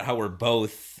we've talked about how we're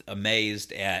both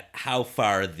amazed at how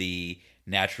far the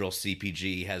natural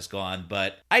CPG has gone,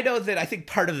 but I know that I think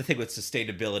part of the thing with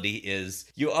sustainability is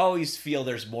you always feel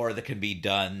there's more that can be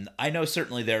done. I know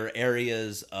certainly there are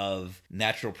areas of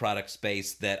natural product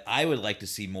space that I would like to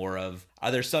see more of.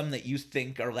 Are there some that you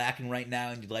think are lacking right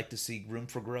now and you'd like to see room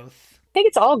for growth? I think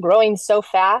it's all growing so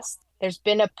fast. There's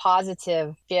been a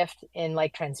positive shift in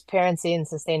like transparency and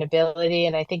sustainability.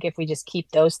 And I think if we just keep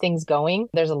those things going,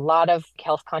 there's a lot of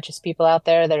health conscious people out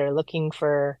there that are looking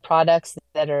for products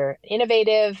that are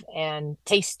innovative and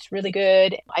taste really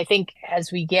good. I think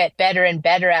as we get better and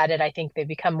better at it, I think they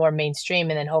become more mainstream,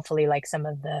 and then hopefully like some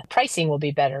of the pricing will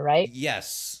be better, right?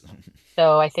 Yes.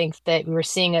 So I think that we're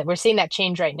seeing that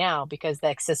change right now because the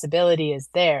accessibility is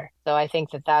there. So I think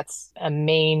that that's a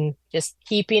main, just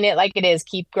keeping it like it is,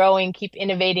 keep growing, keep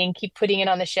innovating, keep putting it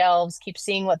on the shelves, keep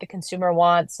seeing what the consumer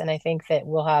wants. And I think that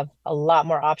we'll have a lot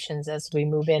more options as we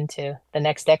move into the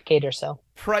next decade or so.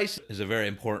 Price is a very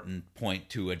important point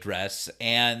to address.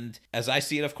 And as I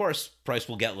see it, of course, price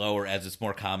will get lower as it's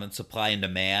more common, supply and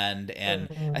demand. And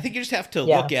I think you just have to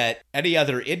look at any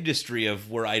other industry of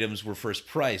where items were first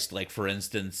priced. Like, for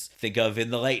instance, think of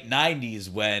in the late 90s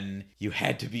when you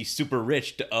had to be super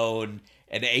rich to own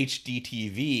an HD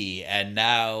TV, and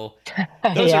now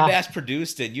those are mass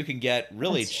produced and you can get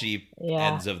really cheap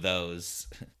ends of those.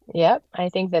 Yep. I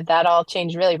think that all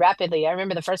changed really rapidly. I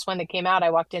remember the first one that came out,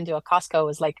 I walked into a Costco,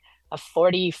 was like a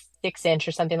 46-inch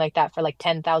or something like that for like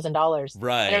 $10,000.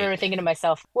 Right. And I remember thinking to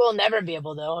myself, we'll never be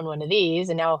able to own one of these.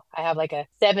 And now I have like a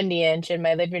 70-inch in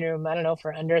my living room, I don't know,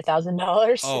 for under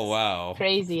 $1,000. Oh, wow. It's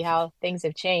crazy how things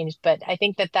have changed. But I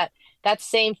think that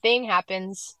same thing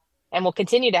happens and will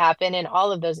continue to happen in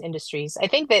all of those industries. I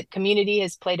think that community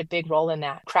has played a big role in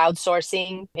that.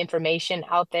 Crowdsourcing information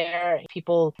out there,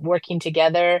 people working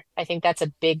together. I think that's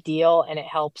a big deal, and it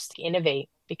helps to innovate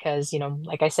because,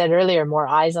 like I said earlier, more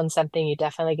eyes on something, you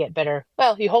definitely get better.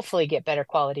 Well, you hopefully get better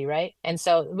quality, right? And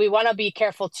so we want to be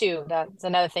careful too. That's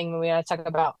another thing when we want to talk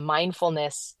about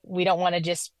mindfulness. We don't want to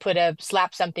just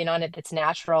slap something on it that's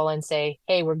natural and say,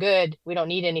 hey, we're good. We don't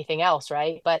need anything else,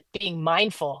 right? But being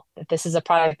mindful that this is a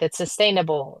product that's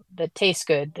sustainable, that tastes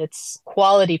good, that's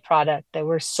quality product, that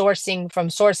we're sourcing from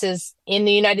sources in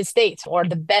the United States or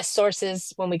the best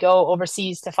sources when we go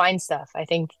overseas to find stuff. I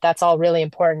think that's all really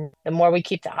important. The more we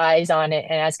keep the eyes on it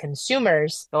and as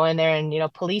consumers go in there and,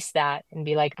 police that and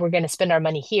be like, we're going to spend our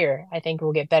money here, I think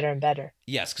we'll get better and better.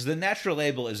 Yes, because the natural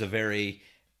label is a very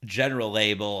general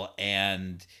label,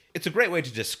 and it's a great way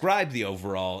to describe the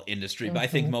overall industry. But I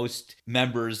think most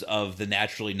members of the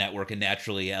Naturally Network and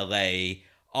Naturally LA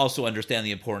also understand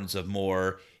the importance of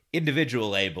more individual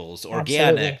labels: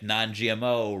 organic, Absolutely.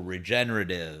 non-GMO,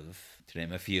 regenerative, to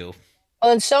name a few.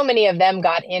 Well, and so many of them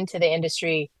got into the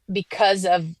industry because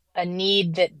of a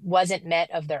need that wasn't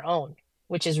met of their own,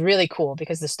 which is really cool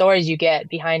because the stories you get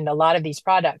behind a lot of these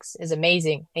products is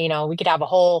amazing. We could have a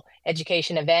whole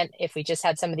education event if we just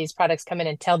had some of these products come in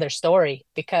and tell their story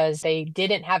because they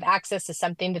didn't have access to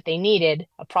something that they needed,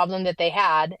 a problem that they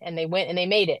had, and they went and they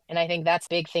made it. And I think that's a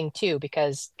big thing too,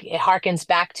 because it harkens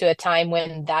back to a time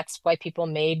when that's why people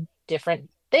made different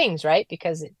things, right?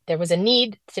 Because there was a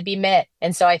need to be met.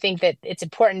 And so I think that it's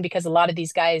important because a lot of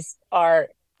these guys are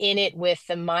in it with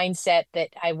the mindset that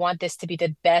I want this to be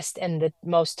the best and the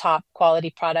most top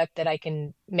quality product that I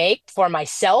can make for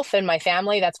myself and my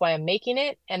family. That's why I'm making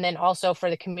it. And then also for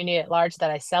the community at large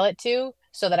that I sell it to,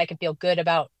 so that I can feel good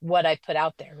about what I put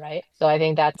out there, right? So I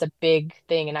think that's a big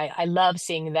thing. And I love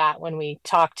seeing that when we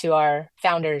talk to our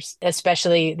founders,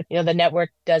 especially, the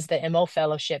network does the MO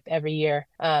fellowship every year,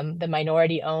 the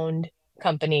minority owned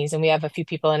companies. And we have a few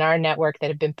people in our network that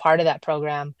have been part of that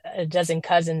program. A dozen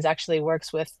cousins actually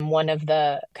works with one of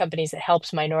the companies that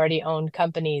helps minority owned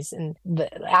companies, and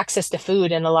the access to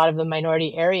food in a lot of the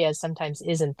minority areas sometimes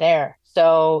isn't there.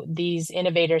 So these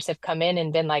innovators have come in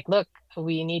and been like, look,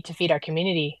 we need to feed our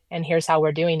community and here's how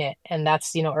we're doing it. And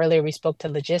that's, earlier we spoke to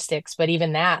logistics, but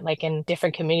even that, like in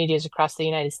different communities across the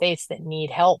United States that need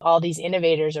help, all these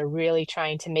innovators are really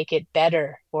trying to make it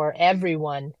better for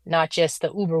everyone, not just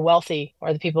the uber wealthy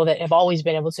or the people that have always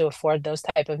been able to afford those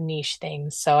type of niche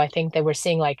things. So I think that we're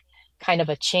seeing like kind of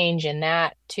a change in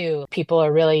that too. People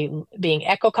are really being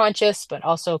eco-conscious, but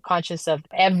also conscious of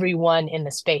everyone in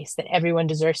the space, that everyone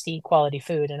deserves to eat quality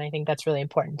food. And I think that's really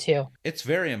important too. It's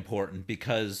very important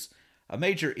because a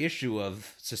major issue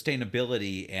of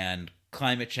sustainability and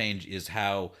climate change is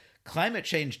how climate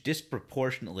change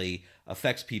disproportionately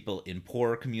affects people in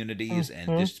poor communities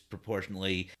and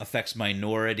disproportionately affects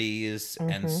minorities.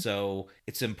 And so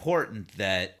it's important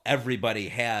that everybody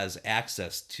has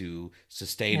access to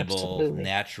sustainable, Absolutely.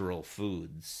 natural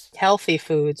foods. Healthy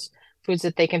foods, foods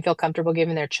that they can feel comfortable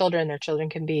giving their children. Their children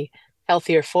can be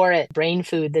healthier for it. Brain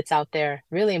food that's out there,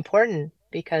 really important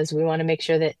because we want to make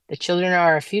sure that the children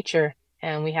are our future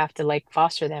and we have to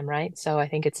foster them, right? So I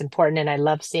think it's important. And I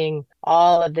love seeing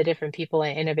all of the different people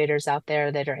and innovators out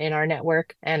there that are in our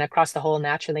network and across the whole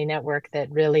Naturally network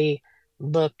that really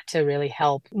look to really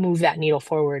help move that needle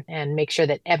forward and make sure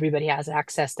that everybody has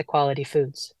access to quality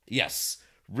foods. Yes.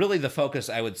 Really, the focus,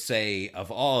 I would say, of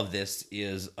all of this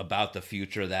is about the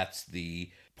future. That's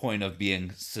the point of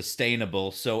being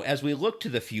sustainable. So as we look to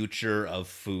the future of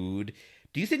food,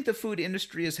 do you think the food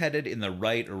industry is headed in the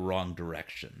right or wrong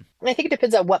direction? I think it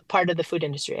depends on what part of the food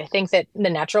industry. I think that the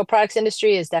natural products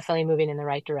industry is definitely moving in the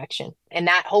right direction. And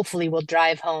that hopefully will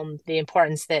drive home the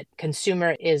importance that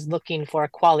consumer is looking for a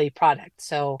quality product.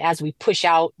 So as we push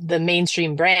out the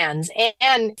mainstream brands,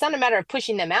 and it's not a matter of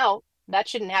pushing them out, that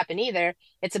shouldn't happen either.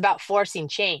 It's about forcing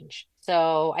change.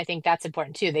 So I think that's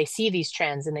important too. They see these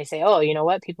trends and they say, oh, you know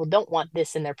what? People don't want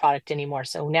this in their product anymore.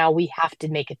 So now we have to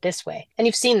make it this way. And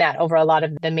you've seen that over a lot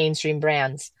of the mainstream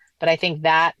brands. But I think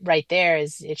that right there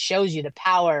it shows you the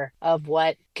power of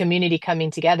what community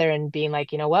coming together and being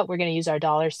like, you know what? We're going to use our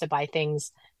dollars to buy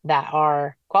things that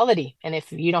are quality. And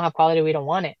if you don't have quality, we don't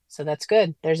want it. So that's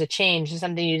good. There's a change. There's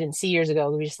something you didn't see years ago.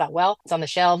 We just thought, well, it's on the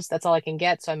shelves. That's all I can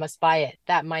get. So I must buy it.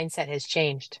 That mindset has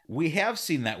changed. We have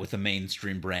seen that with the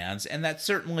mainstream brands, and that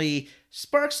certainly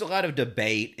sparks a lot of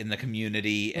debate in the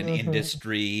community and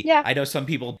industry. Yeah. I know some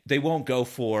people, they won't go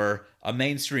for a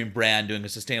mainstream brand doing a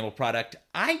sustainable product.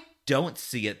 I don't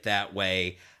see it that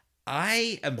way.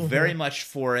 I am very much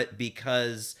for it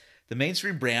because the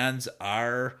mainstream brands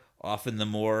are often the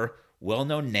more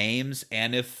well-known names,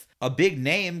 and if a big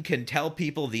name can tell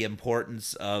people the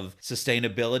importance of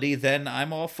sustainability, then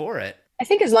I'm all for it. I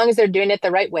think as long as they're doing it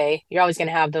the right way, you're always going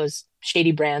to have those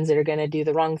shady brands that are going to do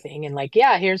the wrong thing and like,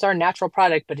 yeah, here's our natural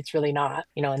product, but it's really not,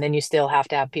 and then you still have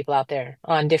to have people out there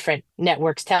on different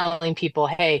networks telling people,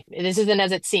 hey, this isn't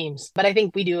as it seems. But I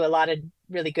think we do a lot of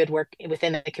really good work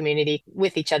within the community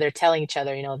with each other, telling each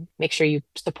other, make sure you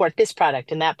support this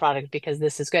product and that product because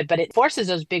this is good. But it forces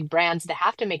those big brands to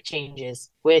have to make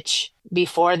changes, which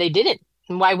before they didn't.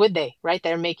 And why would they, right?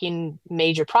 They're making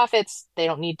major profits. They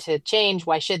don't need to change.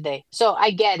 Why should they? So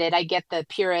I get it. I get the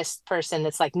purist person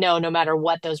that's like, no matter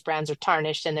what, those brands are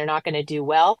tarnished and they're not going to do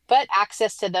well. But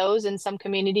access to those in some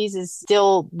communities is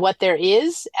still what there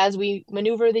is as we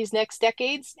maneuver these next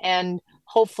decades. And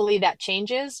hopefully that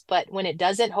changes. But when it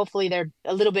doesn't, hopefully they're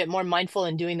a little bit more mindful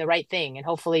in doing the right thing. And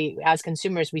hopefully as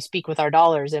consumers, we speak with our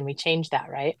dollars and we change that,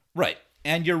 right? Right.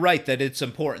 And you're right that it's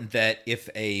important that if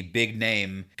a big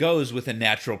name goes with a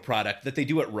natural product, that they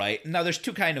do it right. Now, there's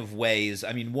two kind of ways.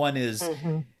 I mean, one is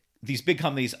these big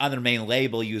companies on their main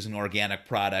label use an organic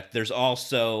product. There's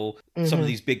also some of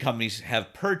these big companies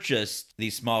have purchased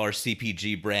these smaller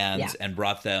CPG brands and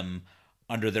brought them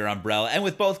under their umbrella. And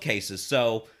with both cases.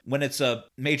 So when it's a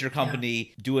major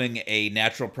company doing a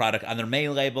natural product on their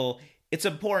main label, it's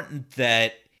important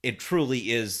that it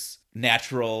truly is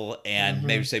natural and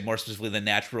maybe say more specifically than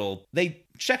natural. They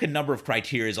check a number of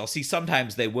criteria. I'll see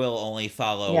sometimes they will only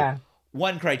follow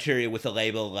one criteria with a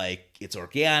label like it's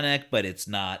organic, but it's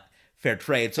not fair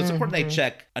trade. So it's important they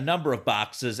check a number of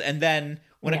boxes. And then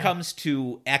when it comes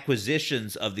to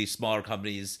acquisitions of these smaller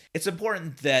companies, it's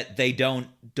important that they don't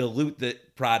dilute the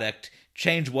product,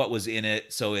 change what was in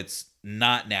it so it's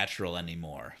not natural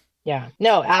anymore. Yeah,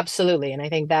 no, absolutely. And I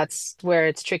think that's where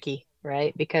it's tricky,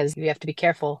 right? Because you have to be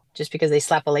careful. Just because they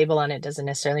slap a label on it doesn't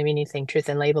necessarily mean anything. Truth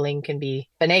in labeling can be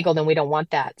finagled, and we don't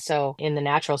want that. So in the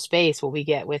natural space, what we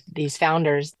get with these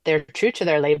founders, they're true to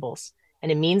their labels.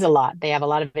 And it means a lot. They have a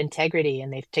lot of integrity,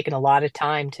 and they've taken a lot of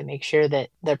time to make sure that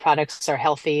their products are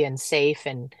healthy and safe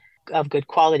and of good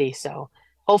quality. So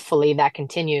hopefully that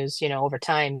continues, over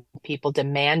time, people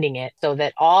demanding it so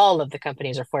that all of the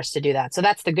companies are forced to do that. So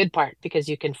that's the good part, because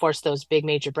you can force those big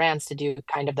major brands to do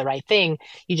kind of the right thing.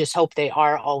 You just hope they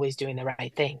are always doing the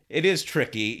right thing. It is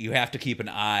tricky. You have to keep an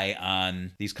eye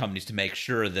on these companies to make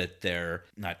sure that they're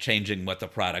not changing what the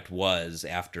product was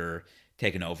after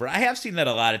taking over. I have seen that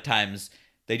a lot of times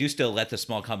they do still let the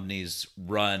small companies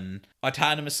run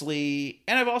autonomously.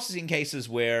 And I've also seen cases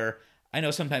where I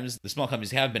know sometimes the small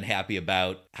companies have been happy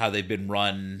about how they've been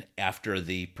run after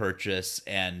the purchase,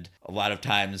 and a lot of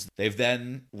times they've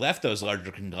then left those larger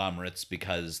conglomerates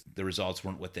because the results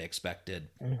weren't what they expected.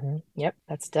 Yep,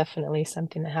 that's definitely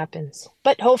something that happens.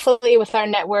 But hopefully with our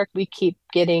network, we keep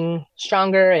getting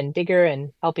stronger and bigger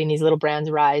and helping these little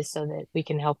brands rise so that we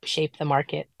can help shape the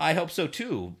market. I hope so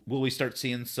too. Will we start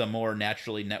seeing some more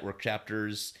naturally network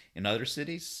chapters in other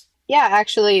cities? Yeah,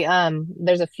 actually,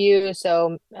 there's a few.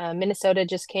 So Minnesota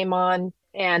just came on,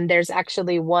 and there's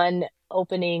actually one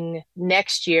opening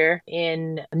next year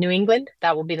in New England.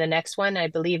 That will be the next one. I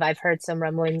believe I've heard some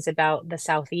rumblings about the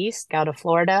Southeast out of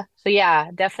Florida. So yeah,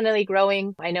 definitely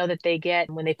growing. I know that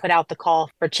when they put out the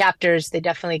call for chapters, they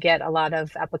definitely get a lot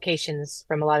of applications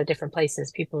from a lot of different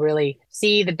places. People really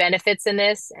see the benefits in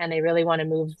this, and they really want to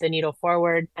move the needle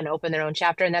forward and open their own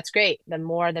chapter. And that's great. The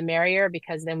more, the merrier,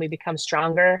 because then we become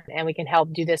stronger and we can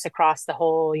help do this across the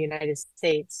whole United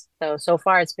States. So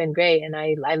far it's been great. And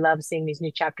I love seeing these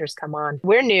new chapters come on.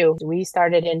 We're new. We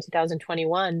started in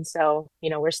 2021. So,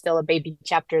 we're still a baby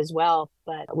chapter as well,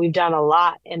 but we've done a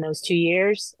lot in those 2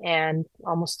 years and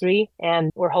almost 3. And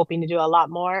we're hoping to do a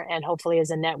lot more. And hopefully as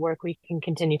a network, we can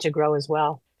continue to grow as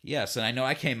well. Yes, and I know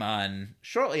I came on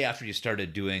shortly after you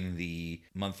started doing the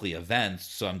monthly events,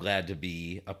 so I'm glad to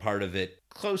be a part of it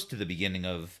close to the beginning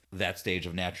of that stage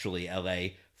of Naturally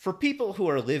LA. For people who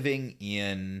are living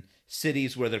in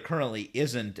cities where there currently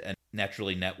isn't a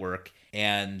Naturally network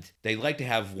and they'd like to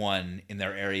have one in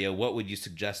their area, what would you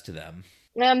suggest to them?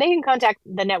 They can contact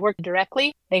the network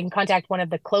directly. They can contact one of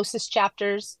the closest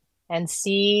chapters and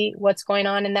see what's going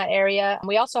on in that area.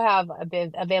 We also have a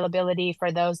bit availability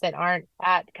for those that aren't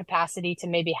at capacity to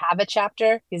maybe have a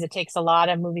chapter, because it takes a lot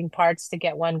of moving parts to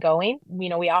get one going.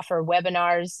 We offer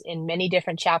webinars in many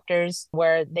different chapters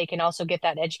where they can also get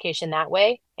that education that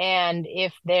way. And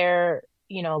if they're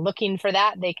looking for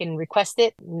that, they can request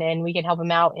it, and then we can help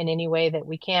them out in any way that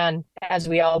we can as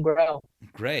we all grow.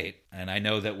 Great. And I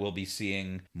know that we'll be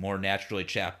seeing more Naturally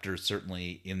chapters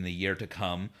certainly in the year to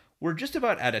come. We're just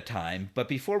about out of time, but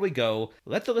before we go,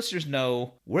 let the listeners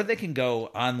know where they can go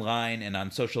online and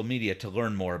on social media to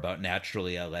learn more about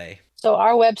Naturally LA. So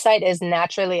our website is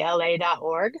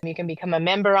naturallyla.org. You can become a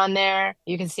member on there.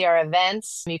 You can see our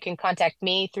events. You can contact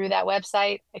me through that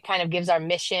website. It kind of gives our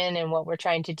mission and what we're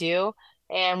trying to do.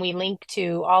 And we link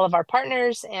to all of our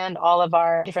partners and all of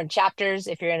our different chapters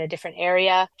if you're in a different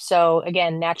area. So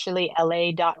again,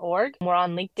 naturallyla.org. We're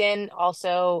on LinkedIn,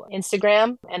 also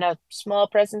Instagram, and a small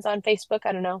presence on Facebook.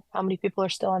 I don't know how many people are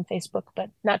still on Facebook, but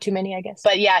not too many, I guess.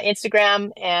 But yeah,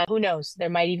 Instagram, and who knows, there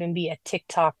might even be a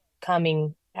TikTok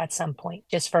coming at some point,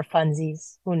 just for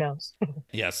funsies. Who knows?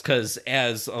 Yes, because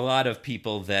as a lot of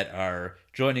people that are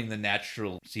joining the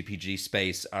natural CPG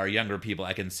space are younger people,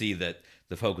 I can see that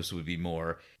the focus would be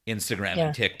more Instagram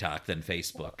and TikTok than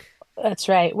Facebook. That's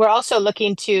right. We're also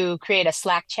looking to create a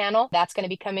Slack channel. That's going to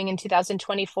be coming in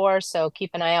 2024. So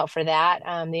keep an eye out for that.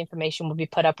 The information will be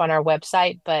put up on our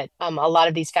website, but a lot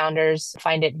of these founders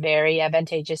find it very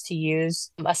advantageous to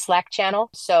use a Slack channel.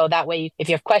 So that way, if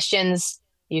you have questions,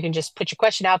 you can just put your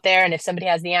question out there. And if somebody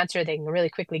has the answer, they can really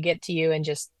quickly get to you and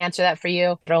just answer that for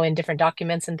you. Throw in different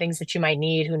documents and things that you might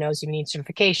need. Who knows, you need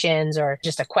certifications or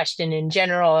just a question in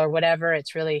general or whatever.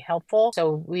 It's really helpful.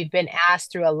 So we've been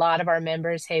asked through a lot of our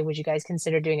members, hey, would you guys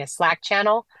consider doing a Slack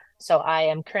channel? So I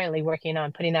am currently working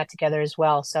on putting that together as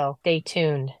well. So stay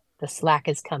tuned. The Slack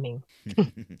is coming.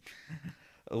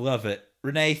 Love it.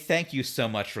 Renee, thank you so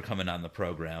much for coming on the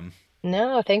program.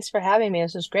 No, thanks for having me.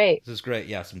 This was great. This is great.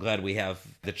 Yes, I'm glad we have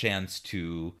the chance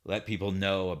to let people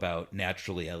know about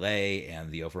Naturally LA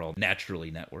and the overall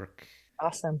Naturally Network.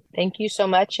 Awesome. Thank you so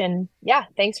much. And yeah,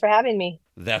 thanks for having me.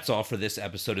 That's all for this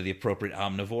episode of The Appropriate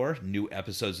Omnivore. New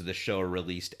episodes of the show are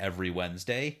released every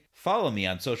Wednesday. Follow me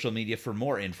on social media for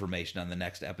more information on the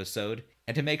next episode.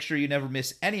 And to make sure you never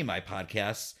miss any of my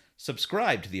podcasts,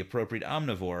 subscribe to The Appropriate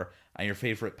Omnivore on your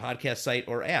favorite podcast site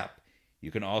or app. You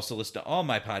can also listen to all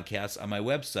my podcasts on my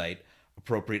website,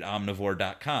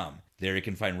 appropriateomnivore.com. There you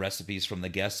can find recipes from the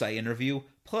guests I interview,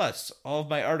 plus all of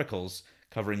my articles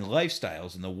covering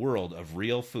lifestyles in the world of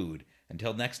real food.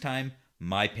 Until next time,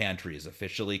 my pantry is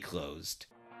officially closed.